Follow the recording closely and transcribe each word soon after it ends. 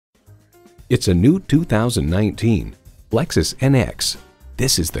It's a new 2019 Lexus NX.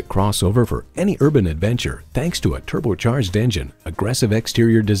 This is the crossover for any urban adventure thanks to a turbocharged engine, aggressive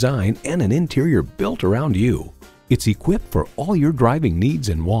exterior design, and an interior built around you. It's equipped for all your driving needs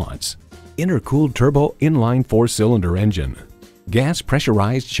and wants. Intercooled turbo inline 4-cylinder engine, gas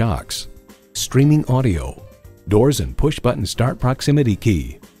pressurized shocks, streaming audio, doors and push-button start proximity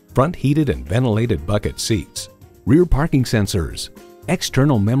key, front heated and ventilated bucket seats, rear parking sensors,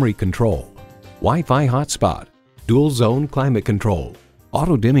 external memory control, Wi-Fi hotspot, dual zone climate control,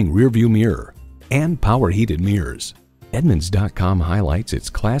 auto-dimming rearview mirror, and power heated mirrors. Edmunds.com highlights its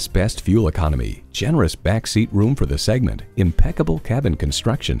class best fuel economy, generous backseat room for the segment, impeccable cabin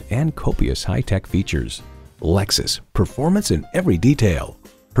construction, and copious high-tech features. Lexus, performance in every detail.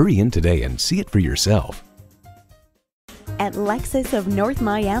 Hurry in today and see it for yourself. At Lexus of North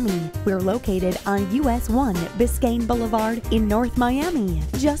Miami, we're located on US 1 Biscayne Boulevard in North Miami,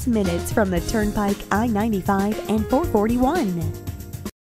 just minutes from the Turnpike I-95 and 441.